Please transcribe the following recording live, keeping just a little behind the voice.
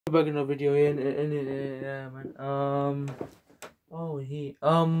Back in the video here, yeah, man.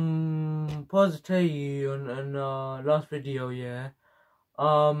 Pause to tell you on last video, yeah.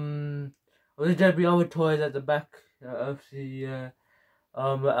 There'll be other toys at the back of the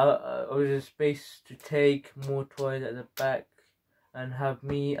there's a space to take more toys at the back and have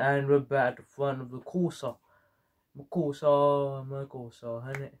me and Rebecca at the front of the corsa. My corsa,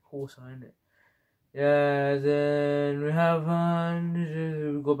 innit? Corsa, innit? Yeah, then we have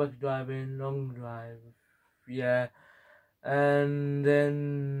we go back driving, long drive, yeah, and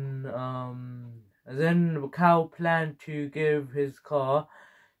then Cal planned to give his car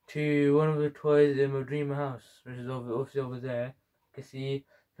to one of the toys in my dream house, which is obviously over there. I can see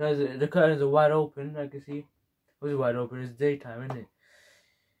because the curtains are wide open. I can see it was wide open. It's daytime, isn't it?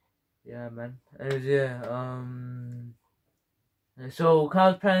 Yeah, man. And so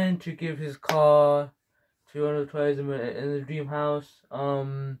Cal's planning to give his car to one of the toys in the dream house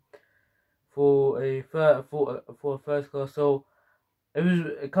for a first car. So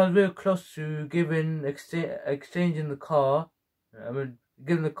it comes very close to exchanging the car.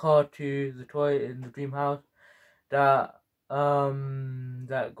 Giving the car to the toy in the dream house that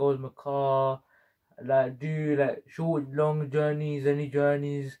goes in my car, do short long journeys, any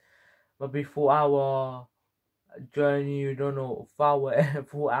journeys, maybe 4 hour journey, you don't know, 4 hour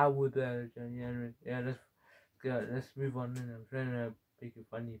 4 hour journey. Anyway, yeah, let's move on. I'm trying to make a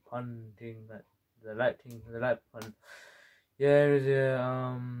funny pun thing, like the light pun. Yeah, it was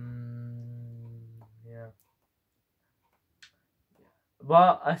yeah.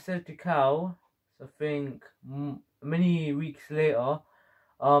 But I said to Cal, I think many weeks later,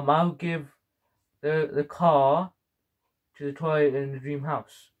 I'll give the car to the toy in the dream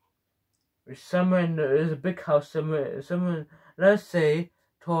house. There's a big house somewhere. Let's say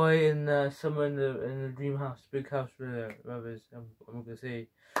toy in somewhere in the dream house, big house where I'm gonna say,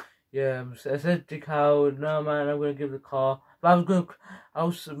 yeah. I said to Cal, no man, I'm gonna give the car. But I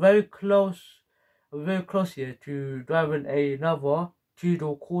was very close here to driving another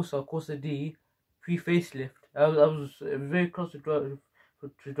two-door Corsa D, pre-facelift. I was very close to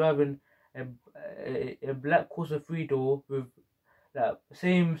driving a black Corsa 3-door with that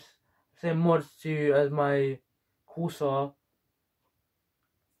same mods as my Corsa.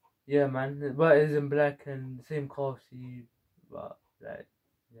 Yeah, man, but it's in black and the same car seat, but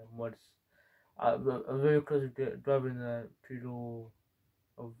mods. I'm very close to driving the 2-door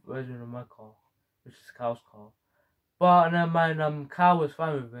version of my car, which is Cal's car. But never mind, Cal was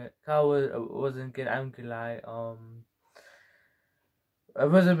fine with it. Cal wasn't getting angry I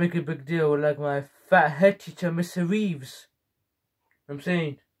wasn't making a big deal like my fat head teacher, Mr. Reeves. I'm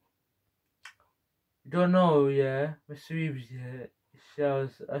saying, you don't know, yeah, Mr. Reeves, yeah,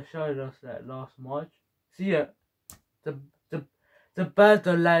 showed us that last March. See ya, the birds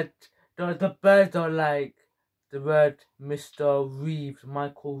don't like the word Mr. Reeves,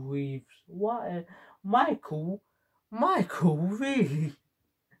 Michael Reeves. What, Michael, really?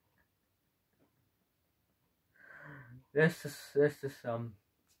 Let's just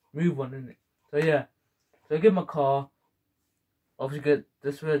move on, innit? So yeah, so I get my car. Obviously, get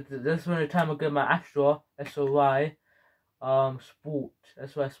this when the time I get my Astra SOY Sport.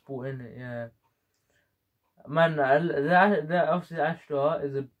 That's why Sport, innit? Yeah. Man, obviously the Astra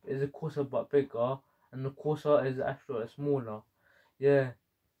is a Corsa but bigger, and the Corsa is the Astra smaller. Yeah.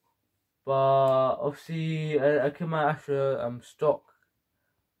 But obviously I keep my Astra stock,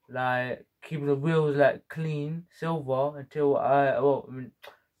 like keeping the wheels clean, silver until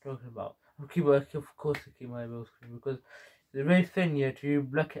talking about of course I keep my wheels clean because they're very thin, yeah, to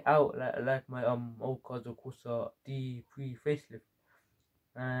black it out like my old cars, of course, D pre facelift,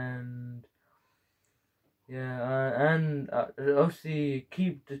 and yeah, and obviously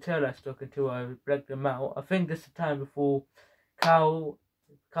keep the tail light stock until I black them out. I think this is the time before Cal's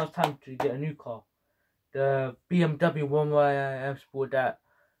time to get a new car, the BMW 1YM Sport that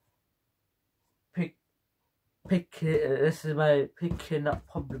this is my picking up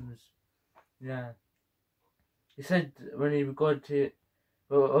problems. Yeah, he said when he got it.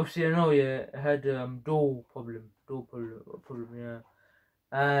 Well, obviously I know, yeah, it had door problem, yeah,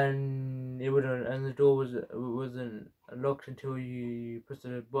 and the door wasn't locked until you press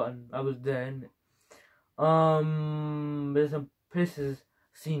the button. I was there, and there's some places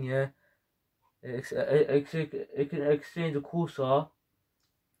seen, yeah. It can exchange the Corsa.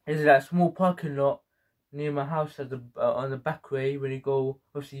 There's that small parking lot near my house at on the back way when you go,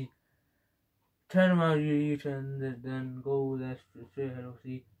 obviously turn around, you turn, then go there straight ahead,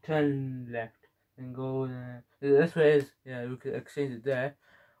 obviously turn left and go there. That's where it is. Yeah, we could exchange it there,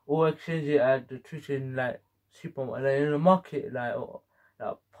 or exchange it at the Triton supermarket, in the market, or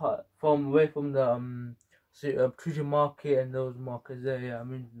away from the Treasure Market and those markets there. Yeah, I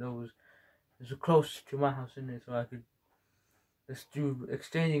mean those. It's close to my house, isn't it? So I could just do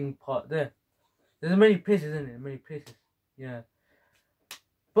exchanging part there. There's many places, isn't it? Many places. Yeah.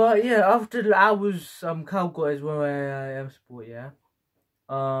 But yeah, after the hours Cowboy is where I am sport, yeah.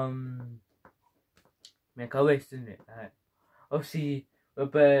 Make a waste, isn't it? Like, obviously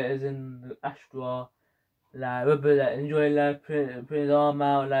Webber is in the Astra, like Webber like enjoying like putting his arm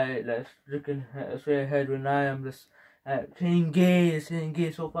out, like looking straight ahead when I am just playing gay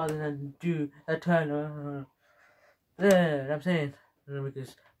so far and do a turn yeah, I'm saying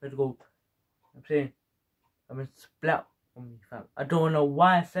because let's go. I'm saying I mean splat on me, fam. I don't know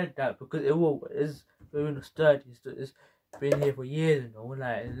why I said that because it's very sturdy. It's been here for years, you know.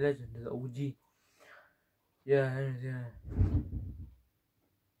 Like it's a legend, it's an OG. Yeah,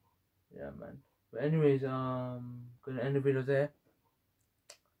 man. But anyways, gonna end the video there.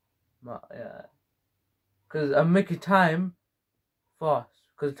 Yeah, cause I'm making time fast.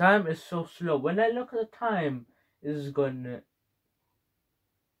 Cause time is so slow. When I look at the time, it's gonna.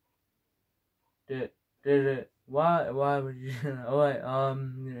 Why would you? Alright,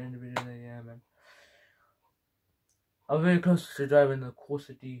 end the video there, yeah, man. I'm very close to driving the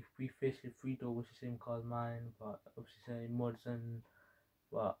Corsa D350 3-door, which is the same car as mine, but obviously same mods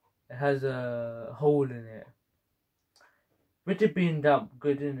but it has a hole in it. With it being that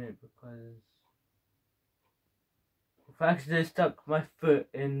good in it because if I actually stuck my foot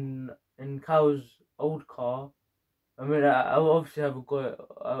in Cal's old car, I mean I obviously haven't got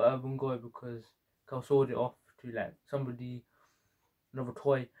it because Cal sold it off to like somebody, another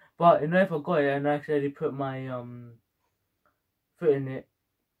toy. But you know, if I got it and I actually put my foot in it,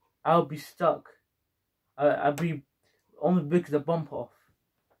 I'll be stuck. I'll be almost big as a bump off.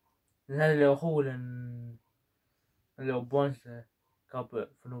 It had a little hole and a little bunch there,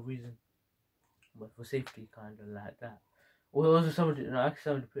 but for no reason, but for safety, kind of like that. Or also somebody, no, actually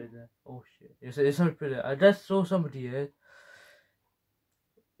somebody put it there. Oh shit! It's somebody put it there. I just saw somebody here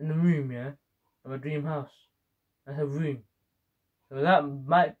in the room, yeah, in my dream house. That's a room. So that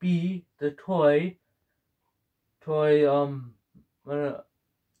might be the toy. Every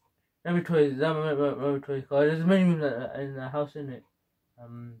toy, that toy car. There's many rooms in the house, in it.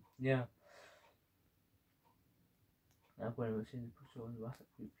 Yeah.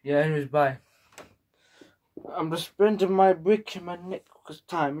 Yeah, anyways, bye. I'm just bending my brick in my neck because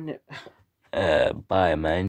time, innit? Bye, man.